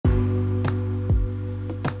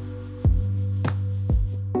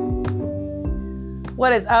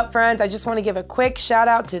What is up, friends? I just want to give a quick shout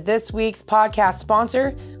out to this week's podcast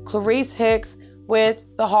sponsor, Clarice Hicks with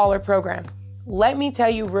the Holler program. Let me tell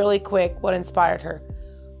you really quick what inspired her.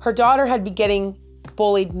 Her daughter had been getting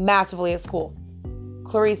bullied massively at school.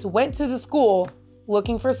 Clarice went to the school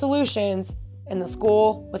looking for solutions, and the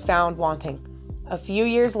school was found wanting. A few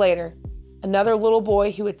years later, another little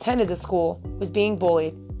boy who attended the school was being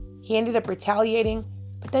bullied. He ended up retaliating,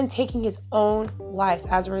 but then taking his own life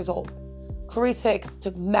as a result. Clarice Hicks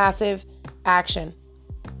took massive action.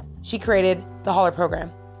 She created the Holler program,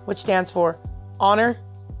 which stands for Honor,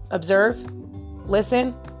 Observe,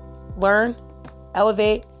 Listen, Learn,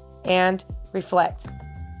 Elevate, and Reflect.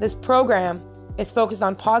 This program is focused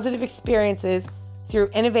on positive experiences through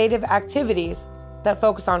innovative activities that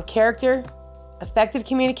focus on character, effective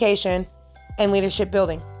communication, and leadership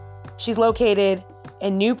building. She's located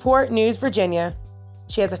in Newport News, Virginia.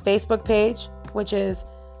 She has a Facebook page, which is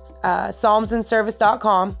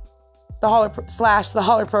psalmsandservice.com, the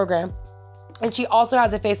Holler program. And she also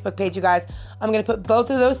has a Facebook page, you guys. I'm going to put both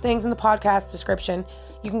of those things in the podcast description.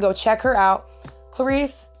 You can go check her out.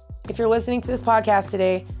 Clarice, if you're listening to this podcast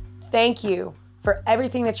today, thank you for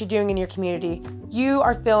everything that you're doing in your community. You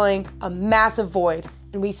are filling a massive void,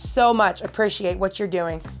 and we so much appreciate what you're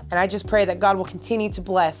doing. And I just pray that God will continue to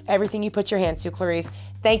bless everything you put your hands to, Clarice.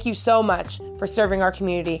 Thank you so much for serving our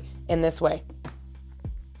community in this way.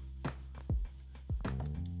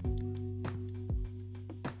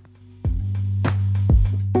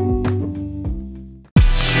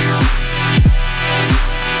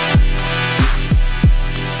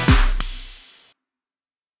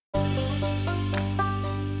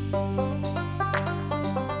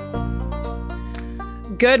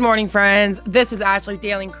 Good morning, friends. This is Ashley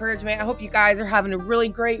Daily Encouragement. I hope you guys are having a really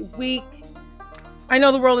great week. I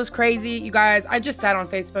know the world is crazy. You guys, I just sat on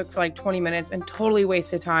Facebook for like 20 minutes and totally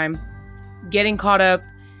wasted time getting caught up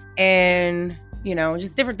and,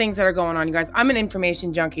 just different things that are going on. You guys, I'm an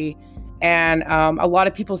information junkie, and a lot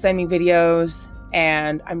of people send me videos,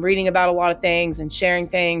 and I'm reading about a lot of things and sharing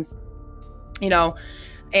things,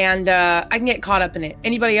 and I can get caught up in it.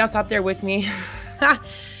 Anybody else out there with me?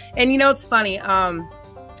 And it's funny.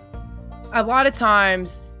 A lot of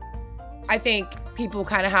times, I think people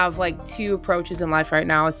kind of have like two approaches in life right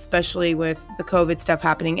now, especially with the COVID stuff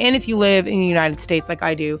happening. And if you live in the United States like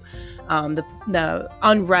I do, the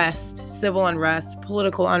unrest, civil unrest,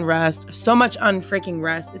 political unrest, so much unfreaking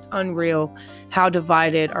rest. It's unreal how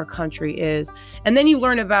divided our country is. And then you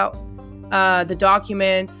learn about the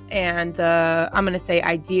documents and I'm going to say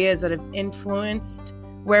ideas that have influenced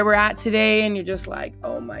where we're at today, and you're just like,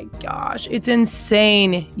 oh my gosh, it's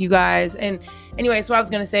insane, you guys. And anyways, what I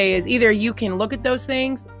was going to say is either you can look at those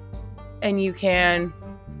things and you can,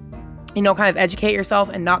 kind of educate yourself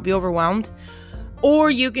and not be overwhelmed,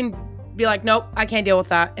 or you can be like, nope, I can't deal with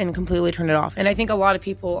that, and completely turn it off. And I think most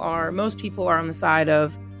people are on the side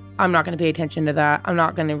of, I'm not going to pay attention to that. I'm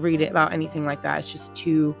not going to read it about anything like that. It's just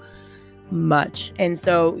too much. And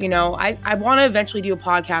so, I want to eventually do a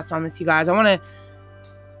podcast on this, you guys. I want to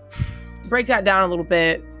break that down a little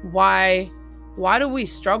bit. Why do we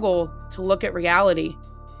struggle to look at reality?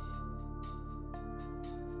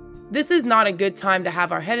 This is not a good time to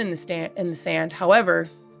have our head in the sand. However,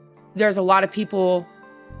 there's a lot of people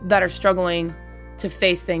that are struggling to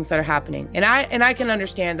face things that are happening. And I can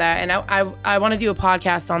understand that. And I want to do a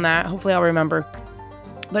podcast on that. Hopefully I'll remember.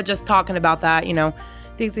 But just talking about that,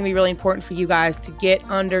 I think it's going to be really important for you guys to get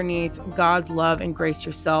underneath God's love and grace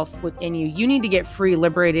yourself within you. You need to get free,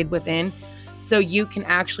 liberated within, so you can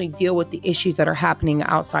actually deal with the issues that are happening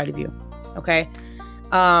outside of you. Okay?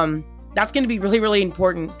 That's going to be really, really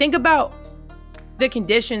important. Think about the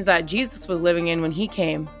conditions that Jesus was living in when he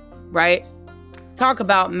came, right? Talk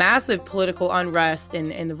about massive political unrest,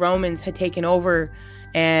 and the Romans had taken over,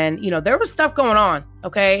 and, there was stuff going on.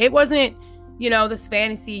 Okay? It wasn't, this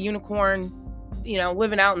fantasy unicorn,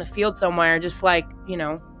 living out in the field somewhere, just like,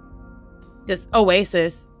 this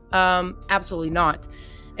oasis. Absolutely not.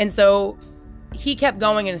 And so he kept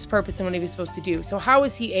going in his purpose and what he was supposed to do. So how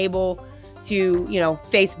was he able to,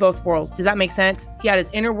 face both worlds? Does that make sense? He had his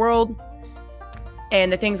inner world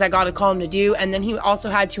and the things that God had called him to do. And then he also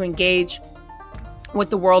had to engage with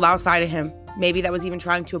the world outside of him. Maybe that was even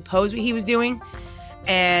trying to oppose what he was doing.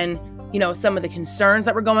 And, some of the concerns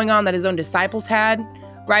that were going on that his own disciples had.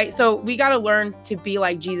 Right? So we got to learn to be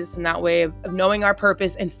like Jesus in that way of knowing our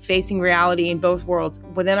purpose and facing reality in both worlds,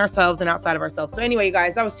 within ourselves and outside of ourselves. So anyway, you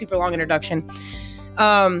guys, that was super long introduction.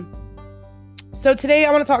 So today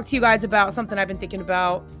I want to talk to you guys about something I've been thinking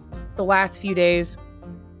about the last few days.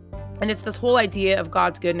 And it's this whole idea of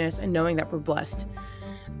God's goodness and knowing that we're blessed.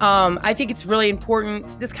 I think it's really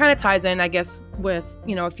important. This kind of ties in, I guess, with,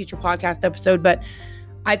 a future podcast episode, but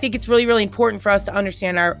I think it's really, really important for us to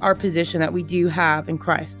understand our position that we do have in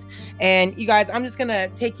Christ. And you guys, I'm just going to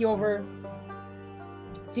take you over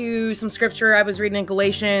to some scripture I was reading in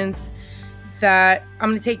Galatians that I'm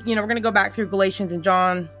going to take, we're going to go back through Galatians and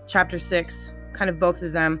John chapter 6, kind of both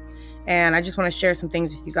of them. And I just want to share some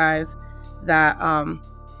things with you guys that,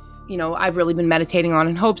 I've really been meditating on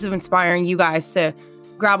in hopes of inspiring you guys to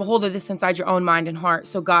grab a hold of this inside your own mind and heart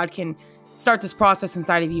so God can start this process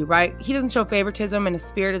inside of you, right? He doesn't show favoritism, and his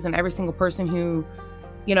spirit is in every single person who,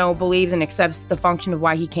 believes and accepts the function of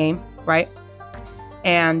why he came, right?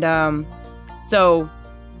 And so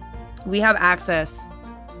we have access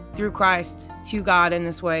through Christ to God in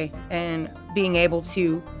this way, and being able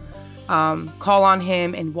to call on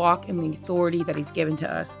him and walk in the authority that he's given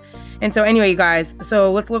to us. And so anyway, you guys,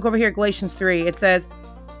 so let's look over here at Galatians 3. It says,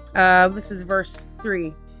 this is verse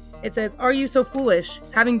 3. It says, "Are you so foolish?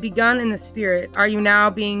 Having begun in the spirit, are you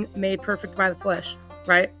now being made perfect by the flesh?"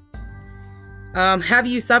 Right? Have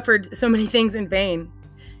you suffered so many things in vain?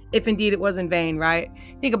 If indeed it was in vain, right?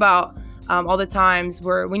 Think about all the times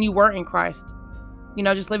when you weren't in Christ,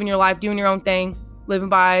 just living your life, doing your own thing, living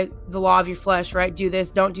by the law of your flesh, right? Do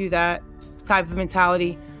this, don't do that type of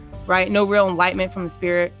mentality, right? No real enlightenment from the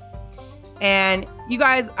Spirit. And you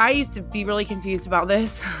guys, I used to be really confused about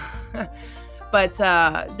this. But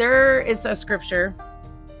there is a scripture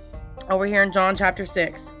over here in John chapter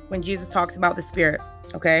 6 when Jesus talks about the Spirit,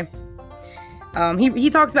 okay? He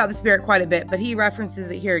talks about the Spirit quite a bit, but he references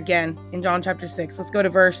it here again in John chapter 6. Let's go to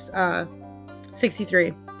verse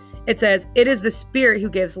 63. It says, "It is the Spirit who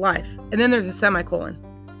gives life." And then there's a semicolon.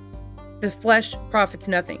 "The flesh profits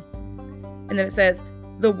nothing." And then it says,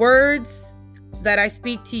 "The words that I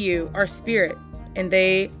speak to you are spirit, and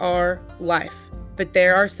they are life. But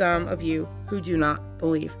there are some of you who do not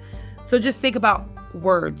believe." So just think about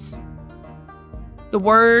words. The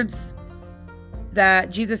words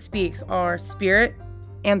that Jesus speaks are spirit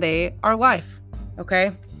and they are life.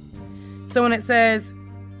 Okay? So when it says,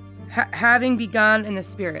 having begun in the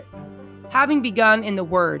Spirit, having begun in the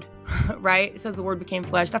Word, right? It says the Word became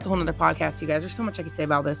flesh. That's a whole nother podcast, you guys. There's so much I could say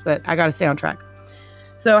about this, but I got to stay on track.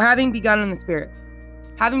 So having begun in the Spirit,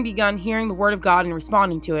 having begun hearing the Word of God and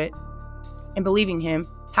responding to it, and believing him,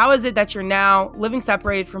 how is it that you're now living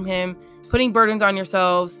separated from him, putting burdens on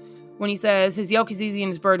yourselves when he says his yoke is easy and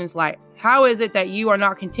his burden is light? How is it that you are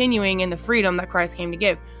not continuing in the freedom that Christ came to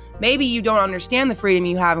give? Maybe you don't understand the freedom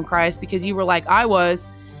you have in Christ because you were like I was,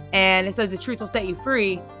 and it says the truth will set you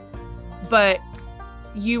free, but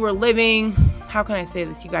you were living, how can I say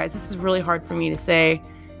this, you guys? This is really hard for me to say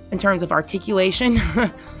in terms of articulation,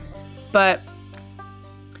 but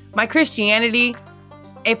my Christianity,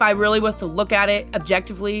 if I really was to look at it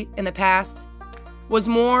objectively in the past, was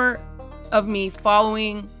more of me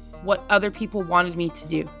following what other people wanted me to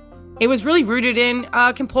do. It was really rooted in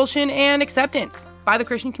compulsion and acceptance by the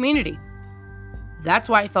Christian community. That's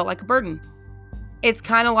why it felt like a burden. It's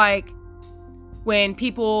kind of like when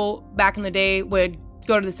people back in the day would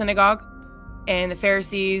go to the synagogue and the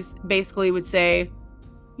Pharisees basically would say,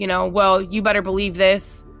 well, you better believe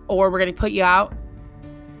this or we're going to put you out.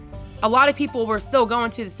 A lot of people were still going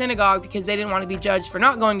to the synagogue because they didn't want to be judged for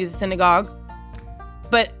not going to the synagogue,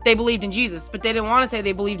 but they believed in Jesus. But they didn't want to say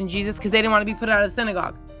they believed in Jesus because they didn't want to be put out of the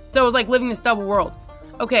synagogue. So it was like living this double world.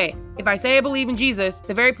 Okay, if I say I believe in Jesus,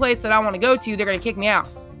 the very place that I want to go to, they're going to kick me out.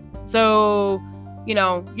 So, you're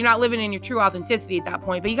not living in your true authenticity at that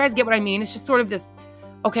point. But you guys get what I mean? It's just sort of this,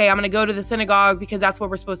 okay, I'm going to go to the synagogue because that's what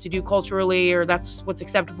we're supposed to do culturally, or that's what's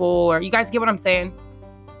acceptable, or you guys get what I'm saying?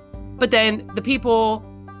 But then the people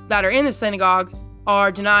that are in the synagogue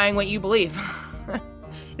are denying what you believe.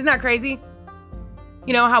 Isn't that crazy?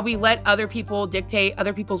 How we let other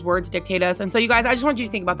people's words dictate us. And so you guys, I just want you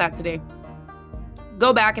to think about that today.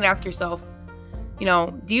 Go back and ask yourself,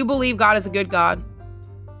 do you believe God is a good God?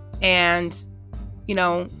 And,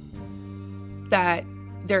 that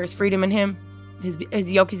there is freedom in him.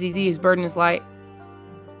 His yoke is easy, his burden is light.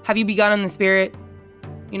 Have you begun in the Spirit?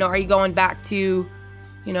 Are you going back to,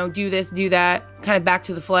 do this, do that, kind of back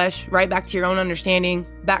to the flesh, right? Back to your own understanding,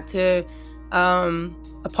 back to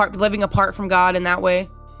living apart from God in that way,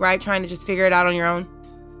 right? Trying to just figure it out on your own,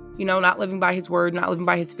 not living by his word, not living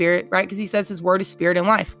by his Spirit, right? Because he says his word is spirit and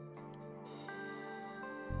life.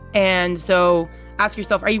 And so ask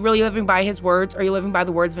yourself, are you really living by his words? Or are you living by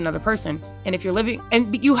the words of another person? And if you're living,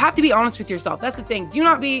 and you have to be honest with yourself. That's the thing. Do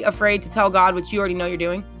not be afraid to tell God what you already know you're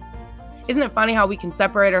doing. Isn't it funny how we can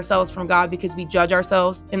separate ourselves from God because we judge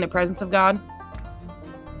ourselves in the presence of God?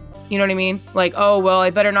 You know what I mean? Like, oh, well,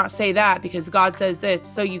 I better not say that because God says this.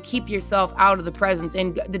 So you keep yourself out of the presence,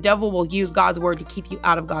 and the devil will use God's word to keep you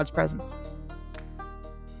out of God's presence.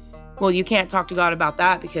 Well, you can't talk to God about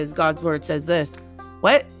that because God's word says this.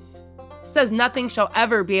 What? It says nothing shall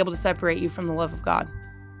ever be able to separate you from the love of God.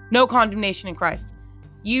 No condemnation in Christ.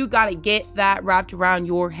 You got to get that wrapped around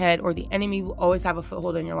your head, or the enemy will always have a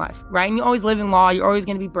foothold in your life, right? And you always live in law. You're always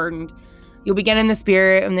going to be burdened. You'll begin in the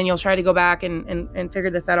spirit, and then you'll try to go back and figure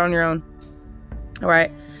this out on your own. All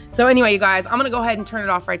right. So anyway, you guys, I'm going to go ahead and turn it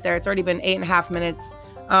off right there. It's already been 8.5 minutes.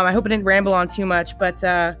 I hope I didn't ramble on too much, but,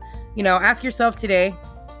 ask yourself today,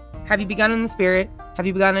 have you begun in the spirit? Have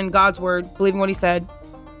you begun in God's word, believing what he said,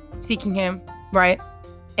 seeking him, right?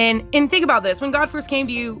 And think about this. When God first came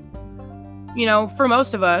to you, for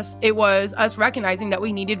most of us, it was us recognizing that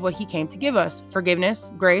we needed what he came to give us: forgiveness,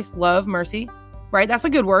 grace, love, mercy, right? That's a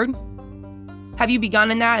good word. Have you begun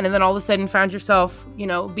in that, and then all of a sudden found yourself,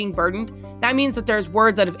 being burdened? That means that there's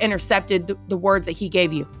words that have intercepted the words that he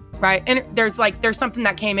gave you, right? And there's something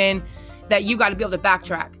that came in that you got to be able to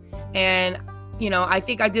backtrack. And, I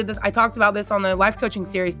think I did this. I talked about this on the life coaching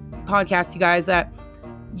series podcast, you guys, that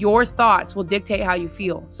your thoughts will dictate how you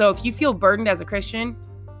feel. So if you feel burdened as a Christian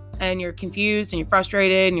and you're confused and you're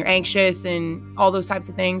frustrated and you're anxious and all those types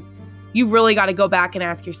of things, you really got to go back and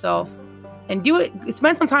ask yourself, and do it.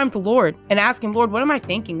 Spend some time with the Lord and ask him, Lord, what am I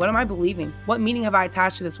thinking? What am I believing? What meaning have I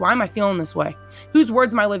attached to this? Why am I feeling this way? Whose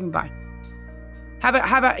words am I living by? How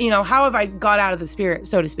have I got out of the spirit,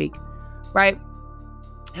 so to speak, right?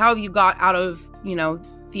 How have you got out of,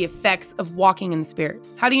 the effects of walking in the spirit?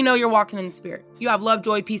 How do you know you're walking in the spirit? You have love,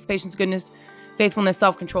 joy, peace, patience, goodness, faithfulness,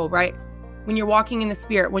 self-control, right? When you're walking in the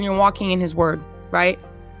spirit, when you're walking in his word, right?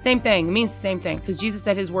 Same thing. It means the same thing, because Jesus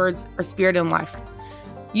said his words are spirit and life.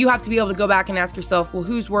 You have to be able to go back and ask yourself, well,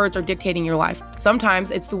 whose words are dictating your life? Sometimes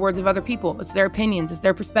it's the words of other people. It's their opinions. It's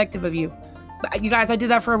their perspective of you. But you guys, I did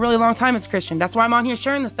that for a really long time as a Christian. That's why I'm on here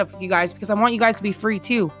sharing this stuff with you guys, because I want you guys to be free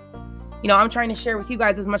too. I'm trying to share with you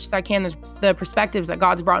guys as much as I can the perspectives that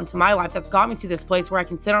God's brought into my life that's got me to this place where I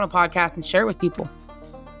can sit on a podcast and share it with people.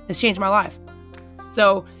 It's changed my life.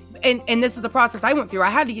 So, and this is the process I went through.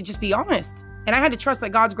 I had to just be honest. And I had to trust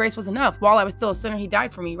that God's grace was enough. While I was still a sinner, he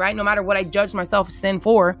died for me, right? No matter what I judged myself as sin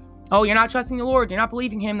for. Oh, you're not trusting the Lord. You're not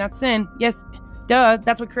believing him. That's sin. Yes, duh.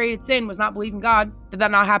 That's what created sin, was not believing God. Did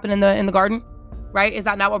that not happen in the garden? Right? Is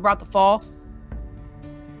that not what brought the fall?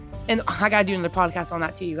 And I got to do another podcast on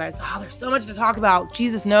that too, you guys. Oh, there's so much to talk about.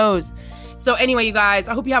 Jesus knows. So anyway, you guys,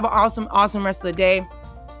 I hope you have an awesome rest of the day.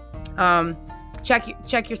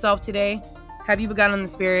 Check yourself today. Have you begun in the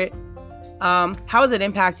spirit? How is it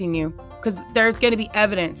impacting you? Because there's going to be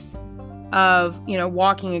evidence of,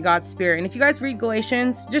 walking in God's spirit. And if you guys read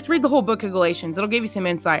Galatians, just read the whole book of Galatians. It'll give you some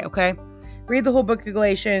insight, okay? Read the whole book of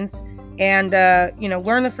Galatians and,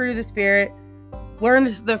 learn the fruit of the spirit, learn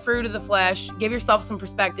the fruit of the flesh, give yourself some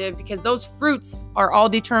perspective, because those fruits are all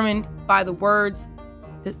determined by the words,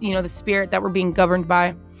 the spirit that we're being governed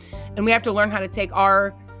by. And we have to learn how to take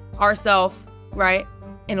ourself, right,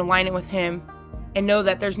 and align it with him, and know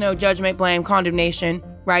that there's no judgment, blame, condemnation,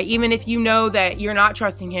 right? Even if you know that you're not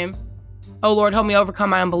trusting him, oh Lord, help me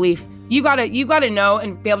overcome my unbelief. You gotta know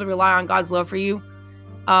and be able to rely on God's love for you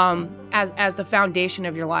as the foundation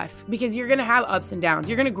of your life, because you're gonna have ups and downs.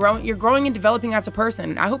 You're growing and developing as a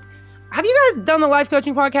person. Have you guys done the life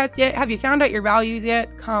coaching podcast yet? Have you found out your values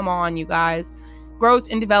yet? Come on, you guys. Growth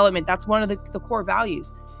and development, that's one of the core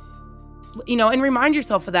values. And remind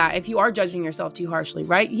yourself of that if you are judging yourself too harshly,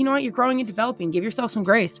 right? You know what? You're growing and developing. Give yourself some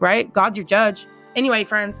grace, right? God's your judge. Anyway,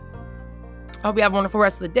 friends, I hope you have a wonderful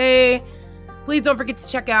rest of the day. Please don't forget to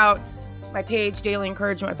check out my page, Daily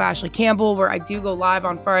Encouragement with Ashley Campbell, where I do go live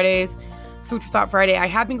on Fridays, Food for Thought Friday. I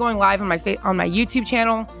have been going live on my YouTube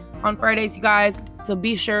channel on Fridays, you guys. So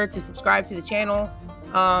be sure to subscribe to the channel.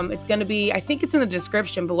 It's going to be, I think it's in the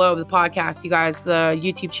description below the podcast, you guys, the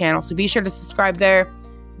YouTube channel. So be sure to subscribe there.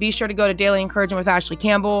 Be sure to go to Daily Encouragement with Ashley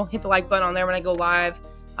Campbell. Hit the like button on there when I go live.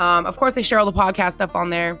 Of course, I share all the podcast stuff on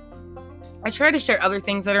there. I try to share other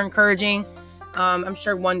things that are encouraging. I'm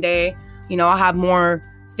sure one day, I'll have more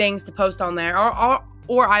things to post on there,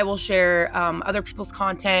 or I will share other people's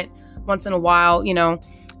content once in a while,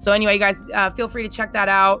 So anyway, you guys, feel free to check that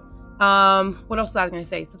out. What else was I going to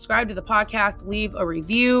say? Subscribe to the podcast, leave a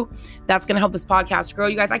review. That's going to help this podcast grow.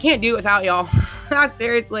 You guys, I can't do it without y'all.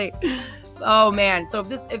 Seriously. Oh man. So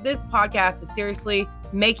if this podcast is seriously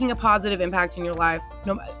making a positive impact in your life,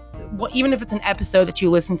 even if it's an episode that you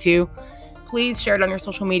listen to, please share it on your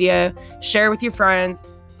social media, share it with your friends.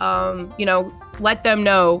 let them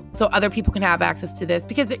know so other people can have access to this,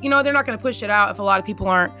 because, they're not going to push it out if a lot of people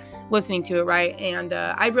aren't listening to it, right? And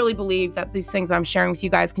I really believe that these things that I'm sharing with you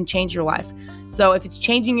guys can change your life. So if it's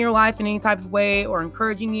changing your life in any type of way, or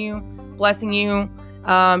encouraging you, blessing you,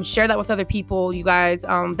 share that with other people, you guys.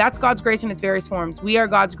 That's God's grace in its various forms. We are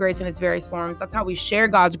God's grace in its various forms. That's how we share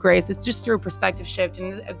God's grace. It's just through a perspective shift.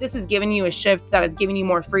 And if this is giving you a shift that is giving you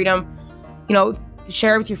more freedom,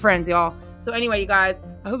 share it with your friends, y'all. So anyway, you guys,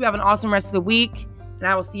 I hope you have an awesome rest of the week, and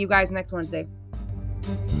I will see you guys next Wednesday.